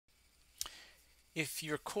If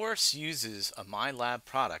your course uses a MyLab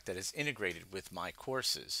product that is integrated with My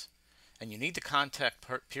Courses, and you need to contact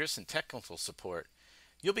Pearson technical support,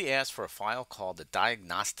 you'll be asked for a file called the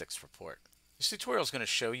Diagnostics Report. This tutorial is going to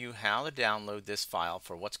show you how to download this file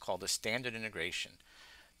for what's called a standard integration.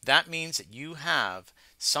 That means that you have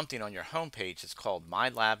something on your homepage that's called My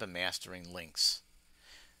Lab and Mastering Links.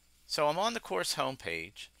 So I'm on the course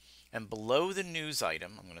homepage, and below the news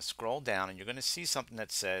item, I'm going to scroll down and you're going to see something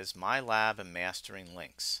that says My Lab and Mastering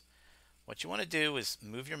Links. What you want to do is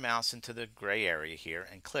move your mouse into the gray area here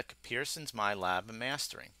and click Pearson's My Lab and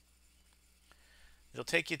Mastering. It'll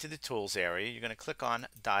take you to the Tools area. You're going to click on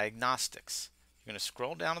Diagnostics. You're going to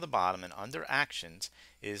scroll down to the bottom, and under Actions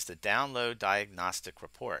is the Download Diagnostic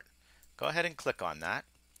Report. Go ahead and click on that.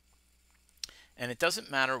 And it doesn't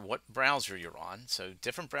matter what browser you're on, so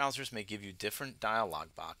different browsers may give you different dialog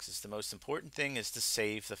boxes. The most important thing is to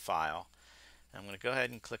save the file. I'm going to go ahead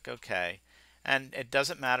and click OK. And it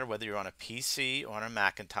doesn't matter whether you're on a PC or on a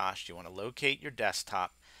Macintosh. You want to locate your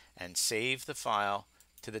desktop and save the file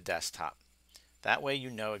to the desktop. That way you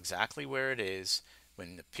know exactly where it is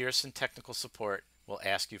when the Pearson technical support will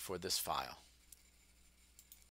ask you for this file.